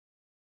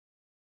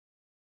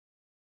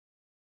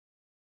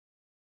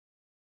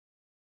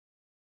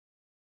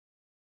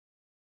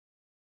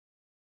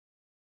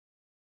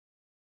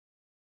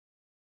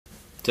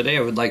Today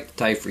I would like to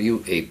tie for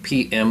you a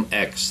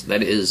PMX,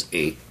 that is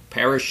a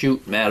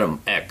Parachute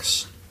Madam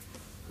X.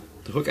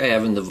 The hook I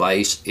have in the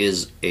vise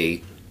is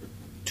a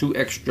 2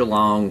 extra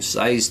long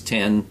size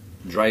 10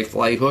 dry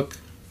fly hook.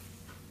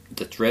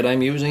 The thread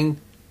I'm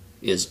using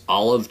is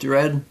olive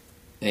thread,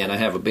 and I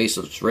have a base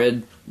of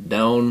thread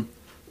down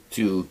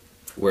to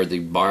where the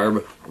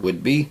barb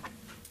would be.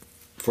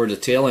 For the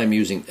tail I'm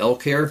using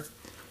elk hair.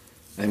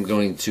 I'm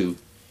going to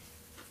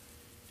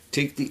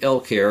take the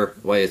elk hair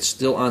while it's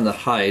still on the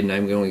hide, and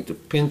I'm going to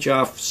pinch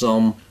off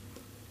some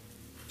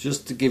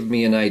just to give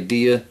me an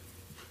idea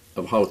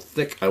of how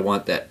thick I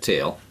want that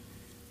tail.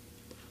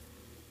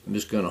 I'm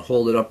just going to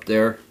hold it up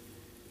there.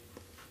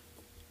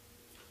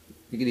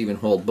 You can even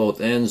hold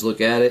both ends, look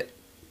at it,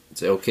 and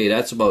say, okay,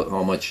 that's about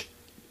how much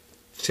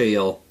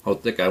tail, how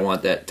thick I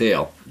want that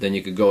tail. Then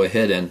you could go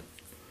ahead and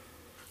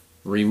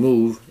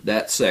remove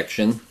that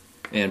section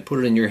and put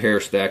it in your hair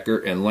stacker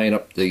and line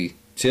up the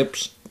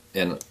tips,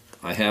 and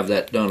I have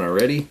that done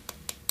already.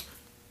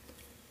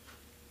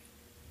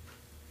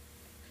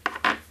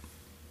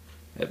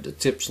 Have the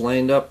tips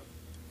lined up.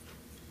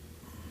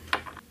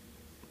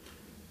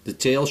 The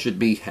tail should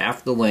be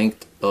half the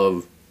length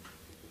of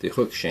the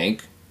hook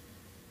shank.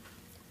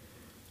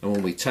 And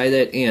when we tie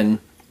that in,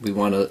 we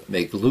want to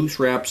make loose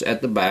wraps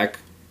at the back.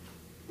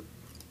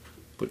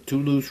 Put 2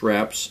 loose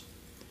wraps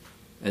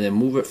and then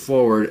move it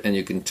forward, and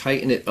you can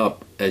tighten it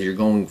up as you're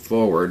going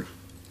forward.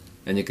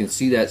 And you can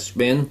see that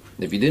spin.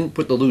 If you didn't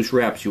put the loose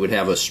wraps, you would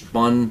have a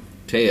spun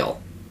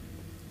tail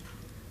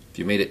if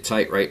you made it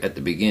tight right at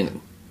the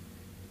beginning.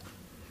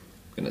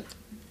 I'm going to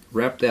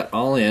wrap that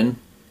all in,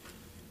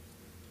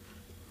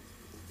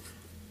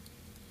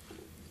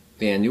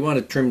 and you want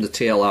to trim the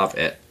tail off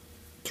at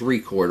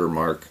 3/4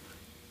 mark.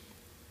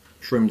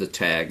 Trim the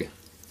tag,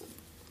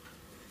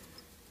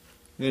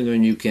 and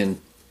then you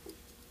can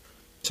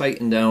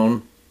tighten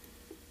down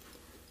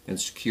and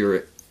secure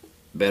it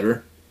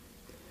better.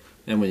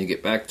 And when you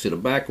get back to the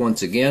back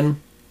once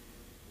again,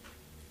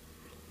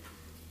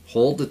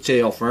 hold the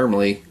tail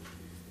firmly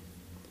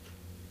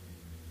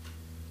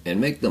and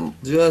make them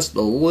just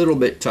a little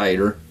bit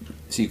tighter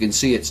so you can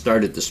see it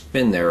started to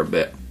spin there a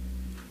bit.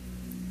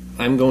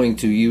 I'm going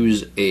to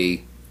use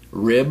a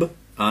rib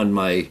on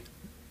my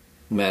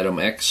Madam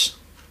X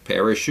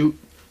parachute,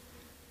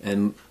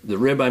 and the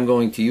rib I'm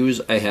going to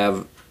use, I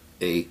have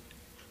a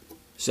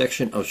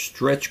section of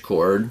stretch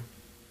cord,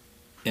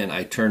 and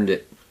I turned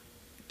it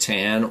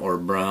tan or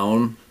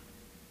brown.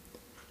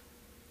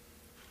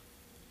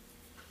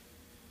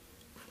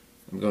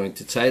 I'm going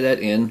to tie that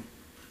in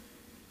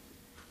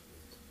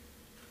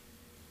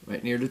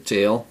right near the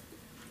tail.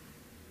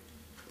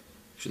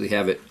 Actually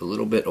have it a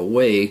little bit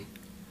away.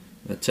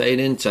 Now tie it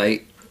in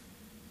tight,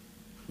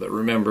 but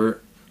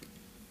remember,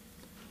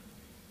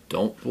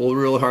 don't pull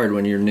real hard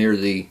when you're near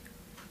the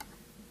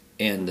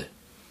end.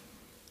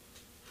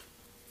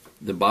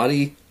 The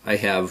body, I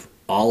have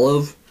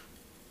olive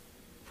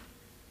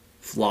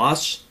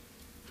floss,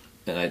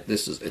 and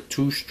this is a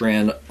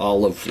 2-strand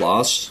olive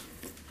floss.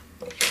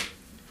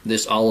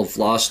 This olive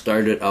floss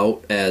started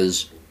out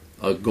as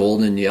a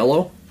golden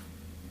yellow,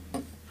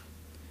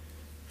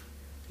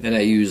 and I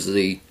use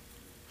the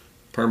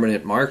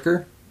permanent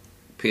marker,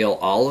 pale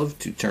olive,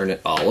 to turn it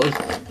olive.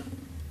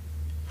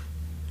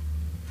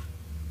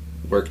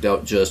 Worked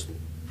out just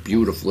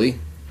beautifully.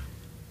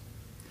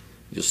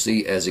 You'll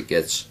see as it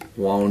gets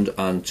wound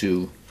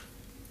onto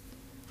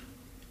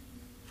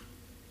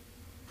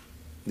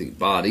the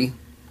body.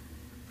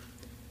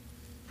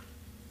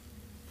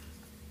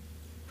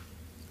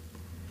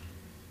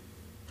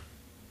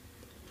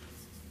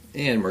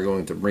 And we're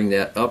going to bring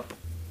that up.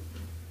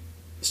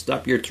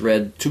 Stop your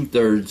thread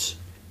 2/3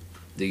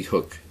 the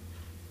hook.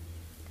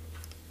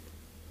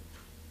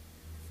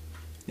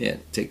 And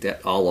take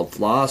that olive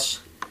floss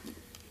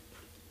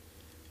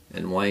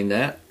and wind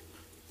that.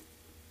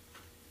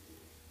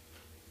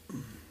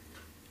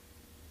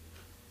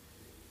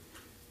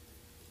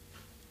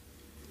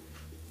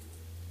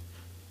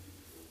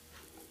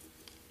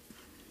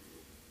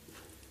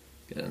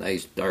 Get a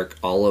nice dark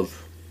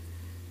olive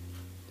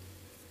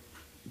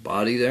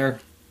body there,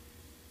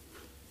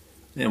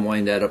 and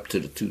wind that up to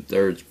the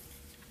 2/3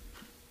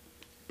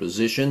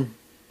 position.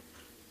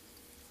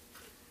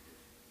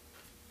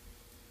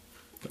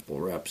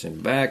 Couple wraps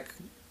in back,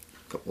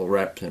 couple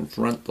wraps in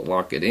front to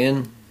lock it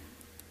in.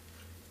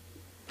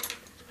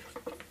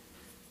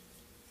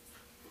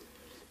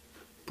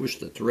 Push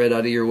the thread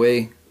out of your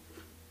way.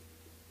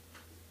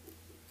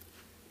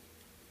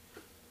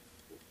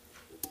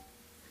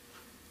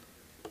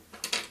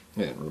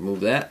 And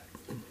remove that.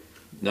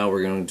 Now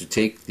we're going to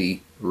take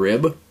the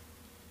rib,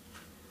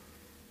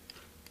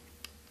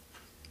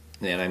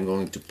 and I'm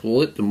going to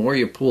pull it. The more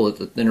you pull it,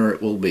 the thinner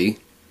it will be.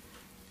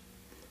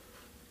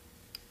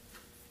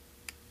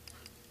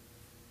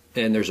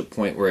 And there's a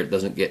point where it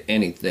doesn't get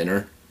any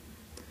thinner.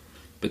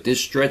 But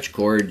this stretch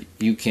cord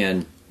you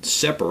can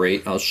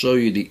separate. I'll show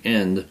you the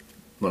end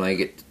when I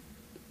get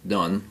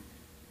done.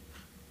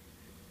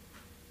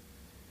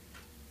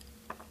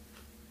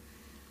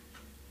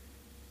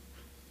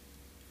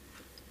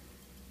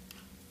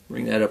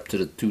 Bring that up to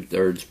the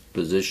 2/3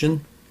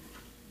 position.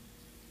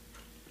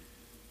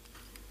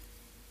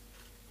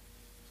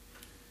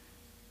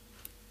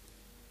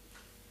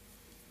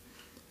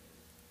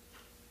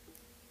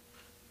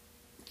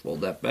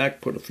 Fold that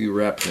back, put a few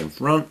wraps in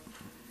front,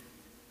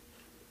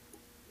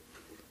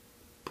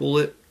 pull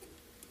it,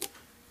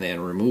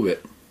 and remove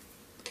it.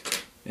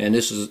 And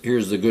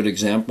here's the good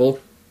example.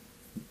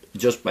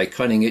 Just by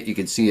cutting it, you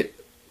can see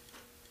it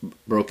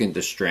broke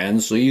into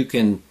strands, so you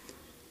can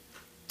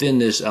thin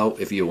this out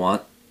if you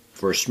want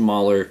for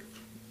smaller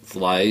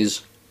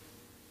flies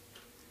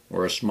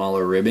or a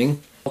smaller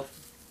ribbing.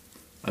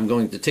 I'm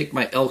going to take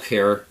my elk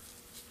hair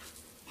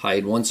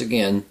hide once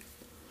again,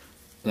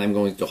 and I'm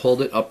going to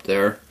hold it up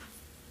there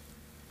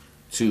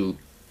to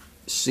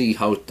see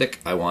how thick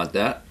I want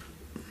that.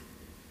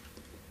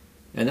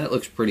 And that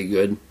looks pretty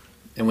good.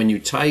 And when you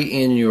tie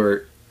in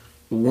your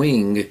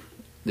wing,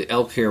 the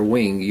elk hair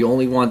wing, you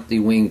only want the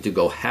wing to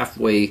go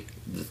halfway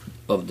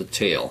of the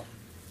tail.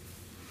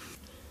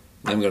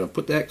 I'm going to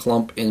put that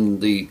clump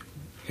in the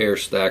hair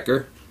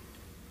stacker.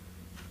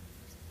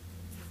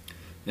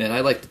 And I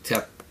like to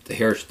tap the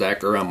hair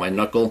stacker on my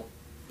knuckle.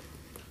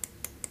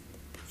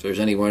 If there's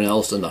anyone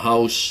else in the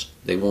house,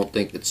 they won't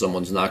think that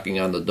someone's knocking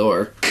on the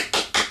door.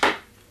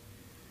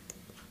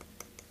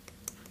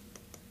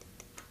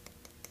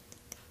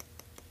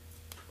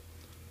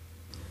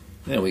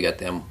 And we got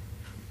them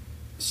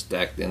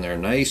stacked in there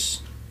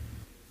nice.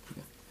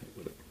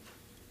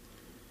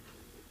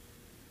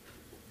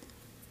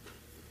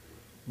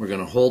 We're going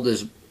to hold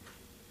this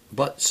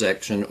butt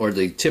section or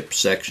the tip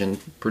section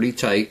pretty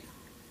tight.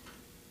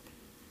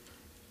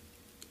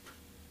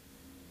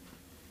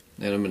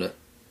 And I'm going to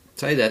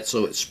tie that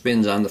so it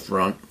spins on the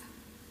front.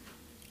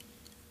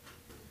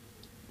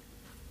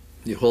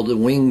 You hold the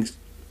wings,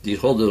 you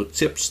hold the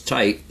tips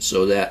tight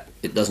so that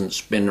it doesn't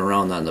spin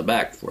around on the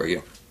back for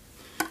you.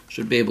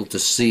 Should be able to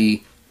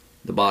see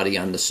the body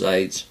on the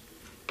sides.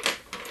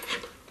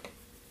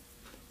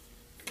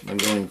 I'm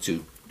going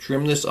to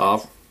trim this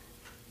off.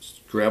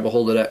 Just grab a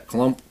hold of that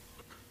clump.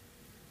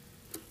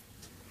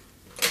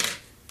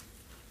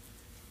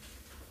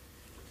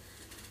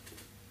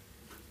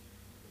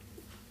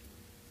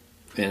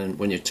 And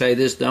when you tie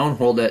this down,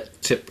 hold the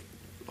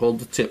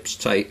tips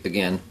tight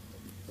again.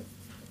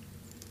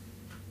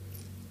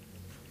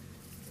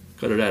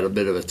 Cut it at a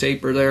bit of a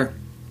taper there.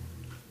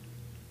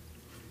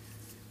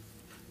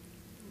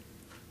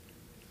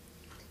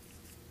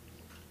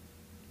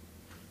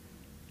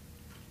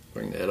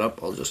 Bring that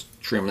up. I'll just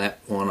trim that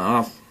one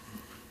off.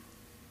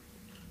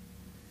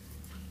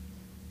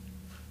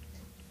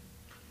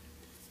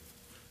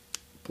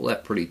 Pull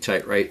that pretty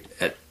tight right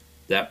at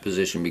that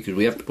position because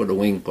we have to put a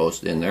wing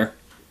post in there.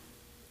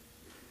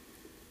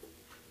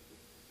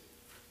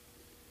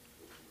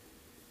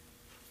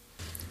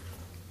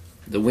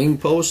 The wing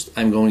post,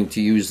 I'm going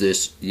to use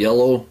this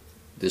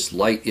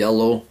light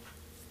yellow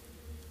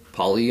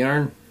poly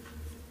yarn.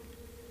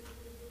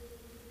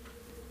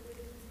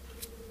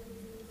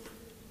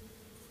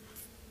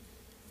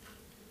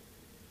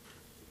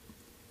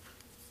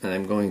 And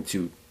I'm going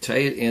to tie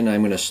it in.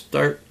 I'm going to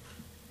start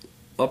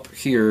up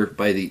here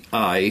by the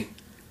eye.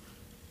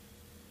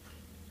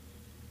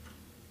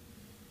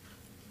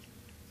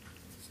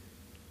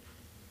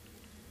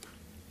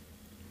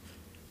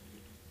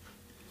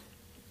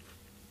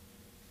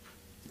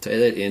 Tie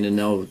that in, and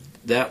now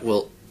that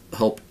will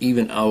help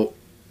even out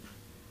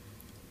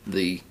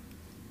the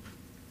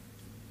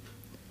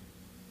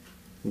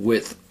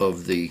width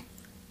of the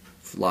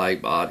fly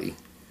body.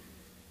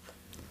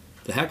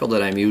 The hackle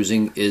that I'm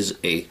using is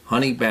a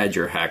honey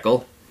badger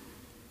hackle,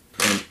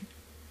 and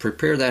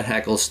prepare that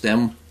hackle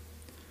stem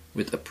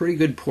with a pretty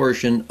good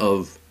portion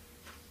of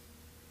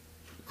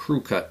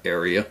crew cut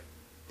area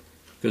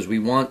because we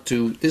want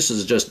to, this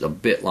is just a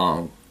bit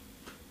long.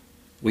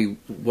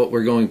 What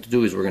we're going to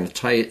do is we're going to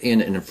tie it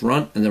in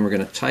front, and then we're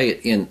going to tie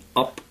it in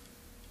up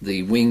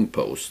the wing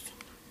post.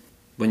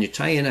 When you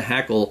tie in a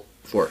hackle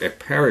for a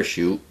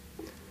parachute,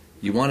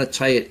 you want to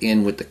tie it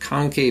in with the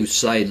concave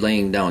side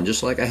laying down,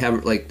 just like I have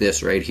it like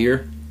this right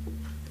here.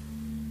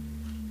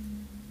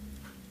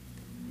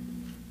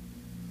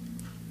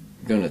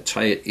 I'm going to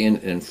tie it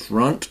in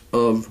front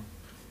of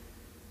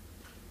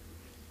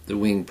the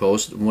wing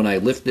post. When I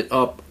lift it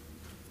up,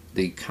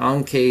 the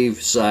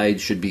concave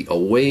side should be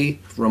away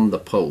from the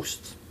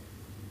post.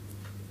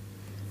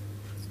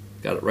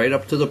 Got it right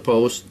up to the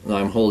post. Now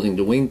I'm holding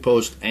the wing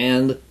post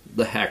and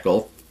the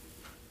hackle.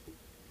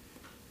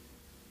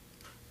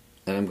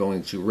 And I'm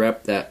going to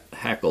wrap that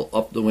hackle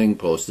up the wing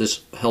post.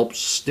 This helps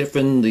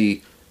stiffen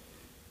the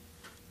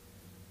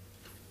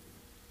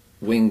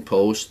wing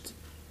post,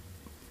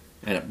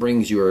 and it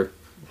brings your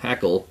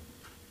hackle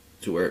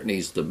to where it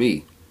needs to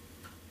be.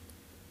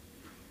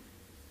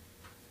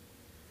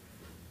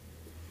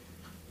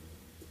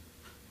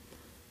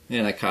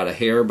 And I caught a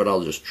hair, but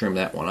I'll just trim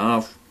that one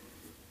off.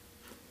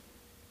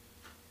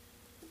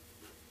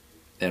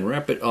 And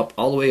wrap it up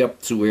all the way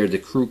up to where the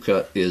crew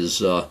cut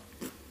is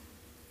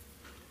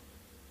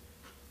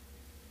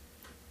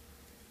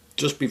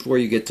just before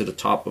you get to the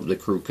top of the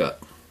crew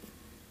cut.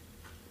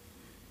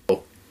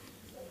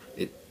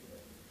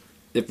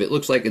 If it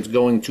looks like it's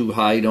going too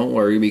high, don't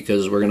worry,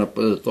 because we're going to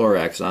put a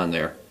thorax on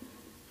there.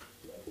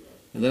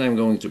 And then I'm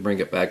going to bring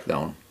it back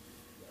down.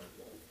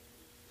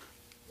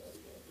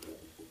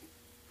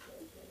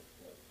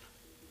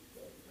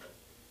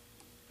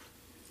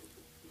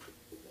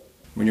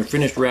 When you're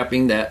finished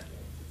wrapping that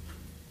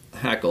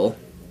hackle,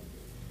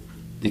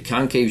 the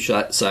concave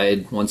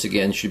side, once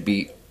again, should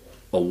be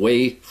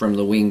away from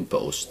the wing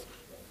post.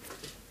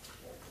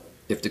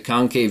 If the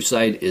concave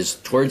side is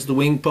towards the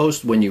wing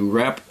post, when you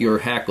wrap your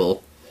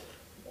hackle,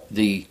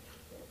 the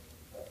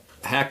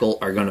hackle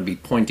are going to be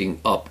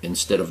pointing up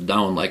instead of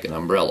down like an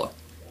umbrella.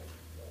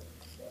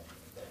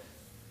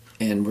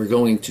 And we're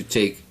going to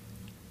take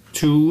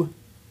 2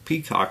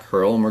 peacock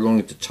herl and we're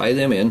going to tie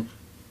them in.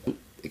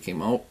 They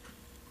came out.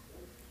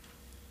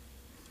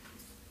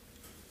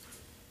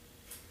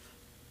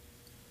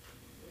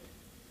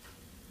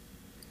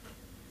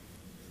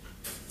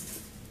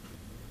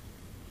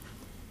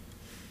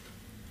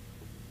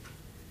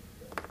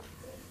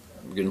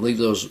 We're going to leave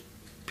those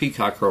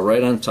peacock herl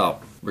right on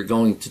top. We're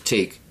going to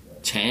take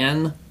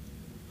tan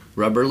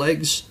rubber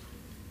legs,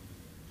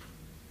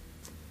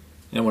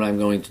 and what I'm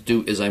going to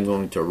do is I'm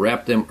going to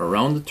wrap them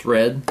around the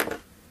thread.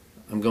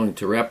 I'm going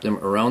to wrap them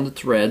around the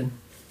thread.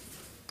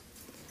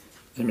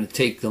 I'm going to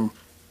take them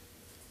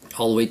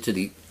all the way to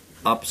the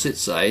opposite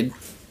side.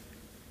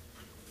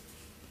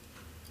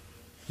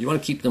 You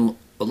want to keep them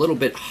a little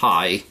bit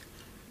high.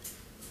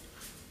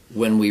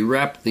 When we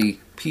wrap the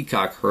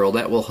peacock herl,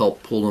 that will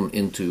help pull them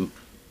into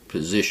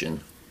position.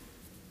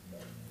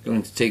 I'm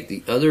going to take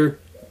the other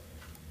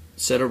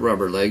set of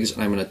rubber legs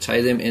and I'm going to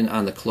tie them in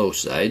on the close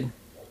side.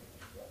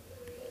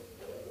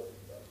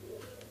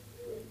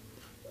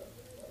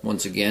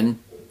 Once again,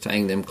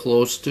 tying them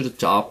close to the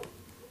top.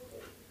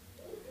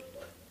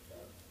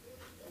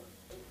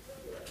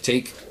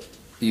 Take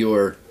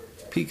your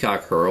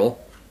peacock herl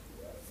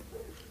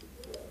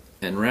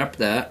and wrap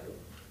that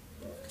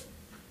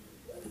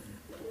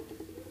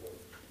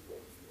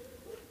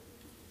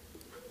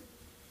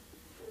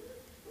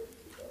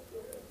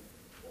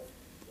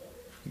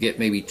get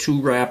maybe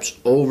 2 wraps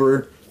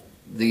over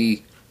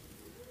the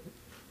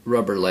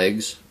rubber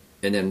legs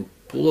and then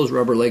pull those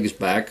rubber legs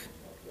back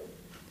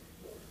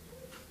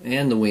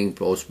and the wing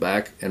post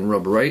back and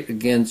rub right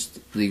against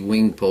the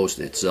wing post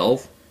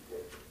itself.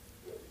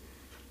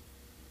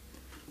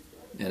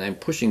 And I'm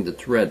pushing the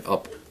thread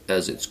up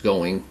as it's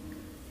going.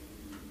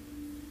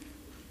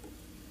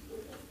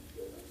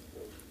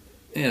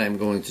 And I'm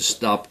going to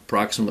stop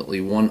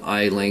approximately 1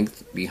 eye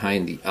length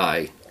behind the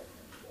eye.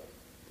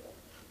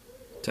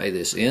 Tie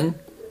this in.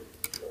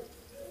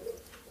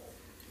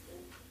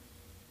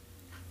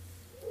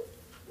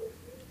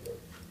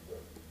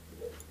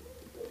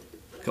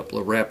 A couple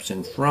of wraps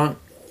in front.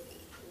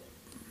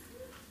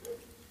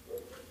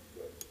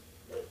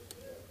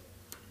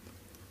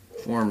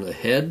 Form the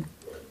head.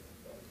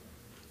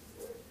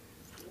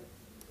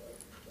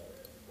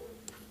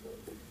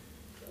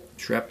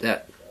 Trap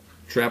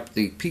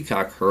the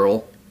peacock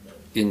herl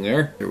in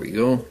there. There we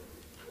go.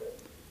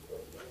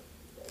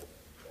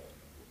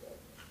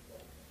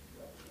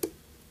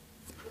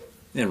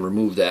 And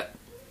remove that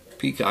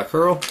peacock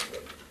herl.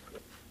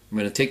 I'm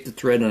going to take the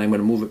thread and I'm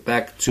going to move it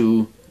back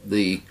to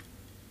the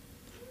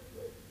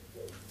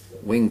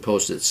wing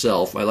post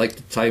itself. I like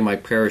to tie my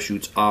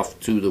parachutes off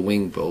to the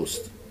wing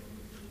post.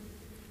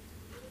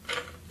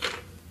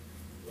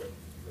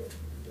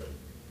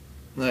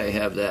 I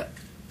have that.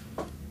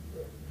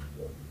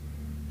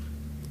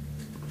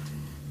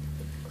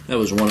 That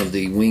was one of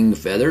the wing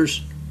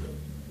feathers.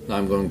 Now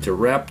I'm going to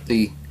wrap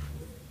the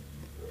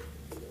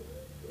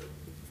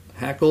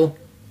hackle,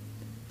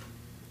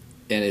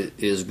 and it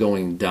is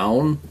going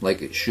down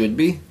like it should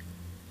be,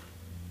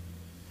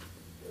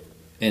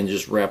 and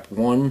just wrap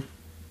one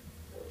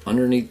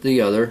underneath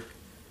the other,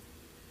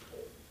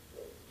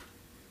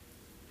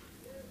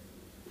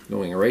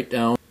 going right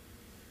down.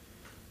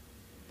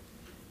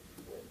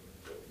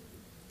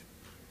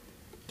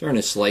 Turn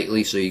it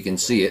slightly so you can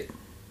see it.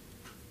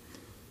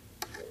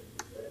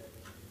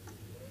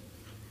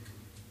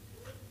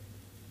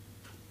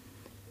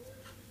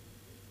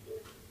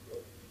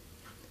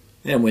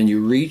 And when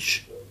you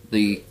reach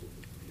the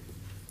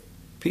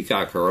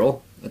peacock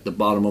herl at the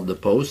bottom of the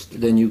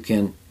post, then you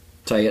can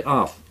tie it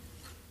off.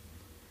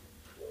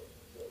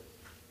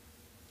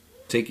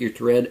 Take your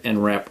thread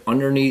and wrap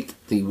underneath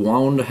the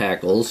wound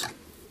hackles.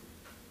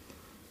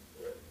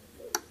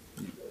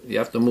 You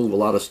have to move a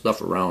lot of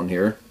stuff around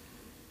here.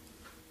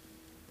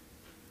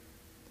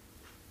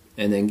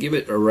 And then give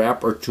it a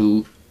wrap or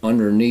 2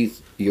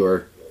 underneath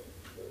your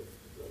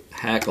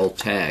hackle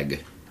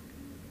tag.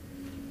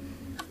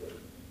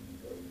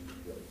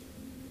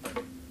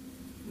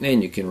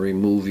 And you can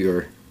remove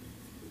your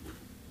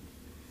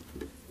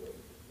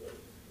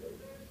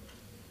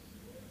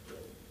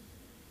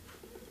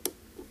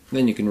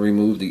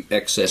the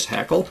excess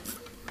hackle.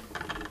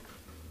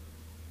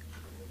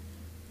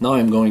 Now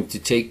I'm going to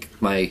take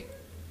my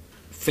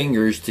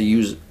fingers to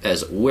use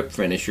as a whip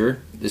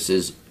finisher. This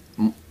is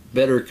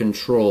better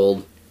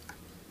controlled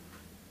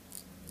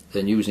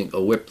than using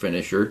a whip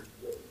finisher.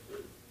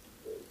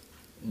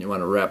 And you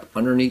want to wrap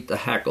underneath the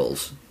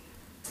hackles.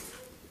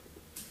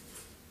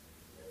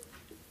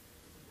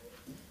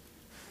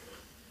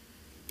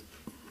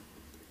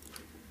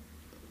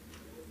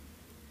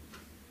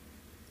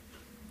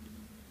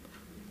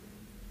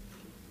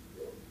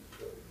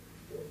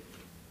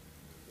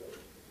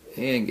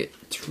 And get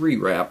 3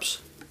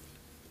 wraps.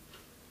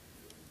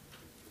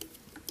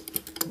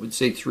 I would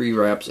say 3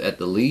 wraps at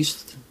the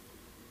least.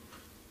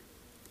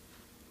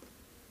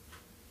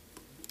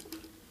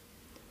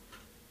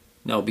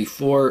 Now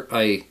before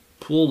I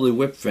pull the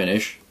whip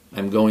finish,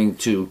 I'm going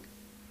to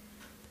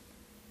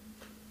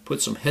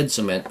put some head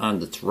cement on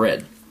the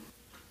thread.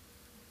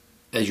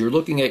 As you're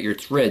looking at your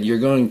thread, you're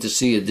going to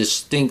see a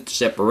distinct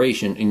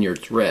separation in your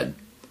thread.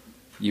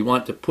 You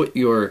want to put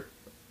your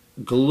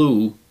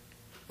glue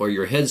or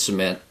your head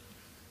cement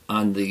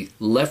on the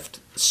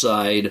left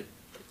side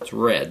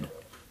thread.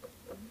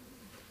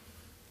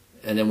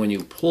 And then when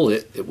you pull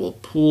it, it will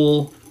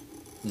pull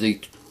the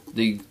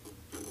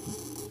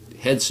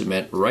head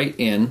cement right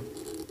in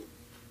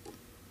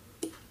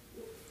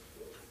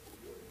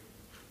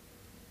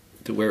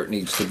to where it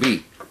needs to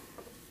be.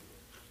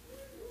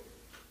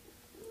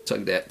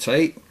 Tug that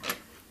tight.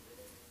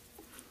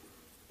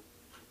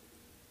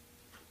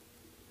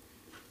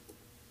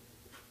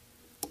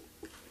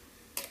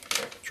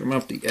 Trim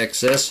off the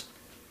excess.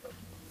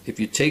 If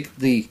you take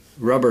the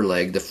rubber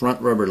leg, the front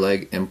rubber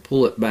leg, and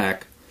pull it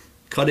back,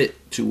 cut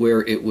it to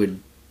where it would,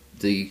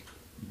 the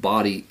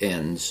body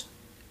ends.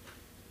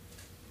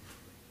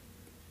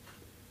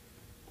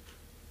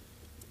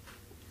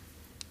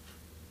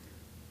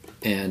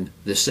 And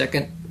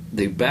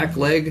the back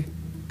leg,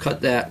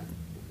 cut that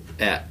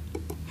at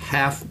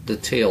half the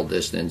tail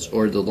distance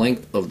or the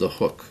length of the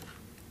hook.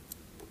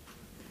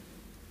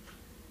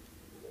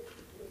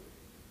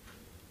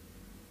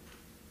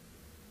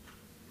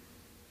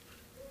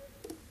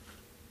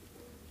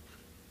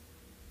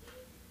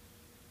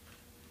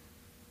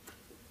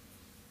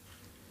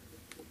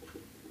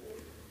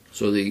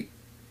 So the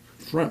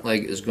front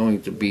leg is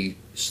going to be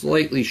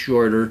slightly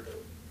shorter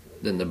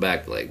than the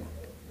back leg.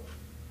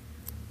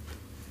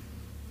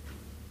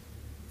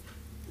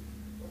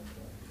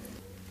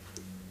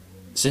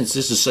 Since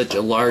this is such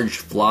a large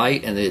fly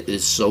and it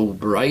is so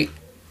bright,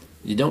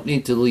 you don't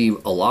need to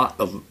leave a lot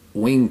of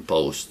wing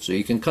post, so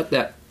you can cut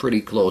that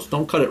pretty close.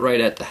 Don't cut it right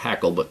at the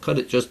hackle, but cut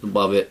it just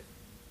above it,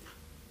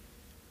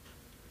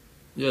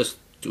 just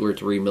 2 or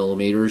 3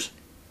 millimeters.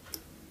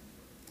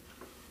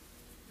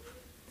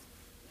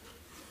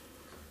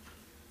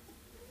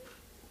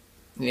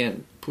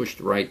 And pushed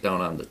right down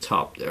on the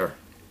top there.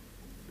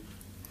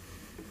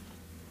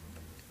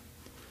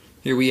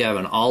 Here we have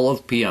an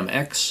Olive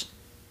PMX.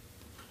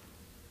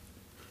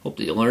 Hope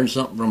that you learned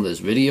something from this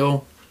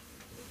video.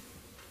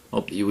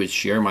 Hope that you would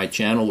share my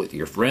channel with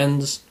your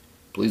friends.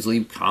 Please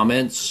leave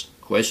comments,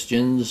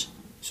 questions,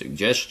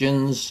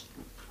 suggestions.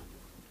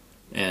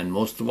 And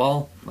most of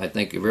all, I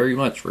thank you very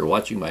much for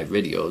watching my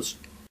videos.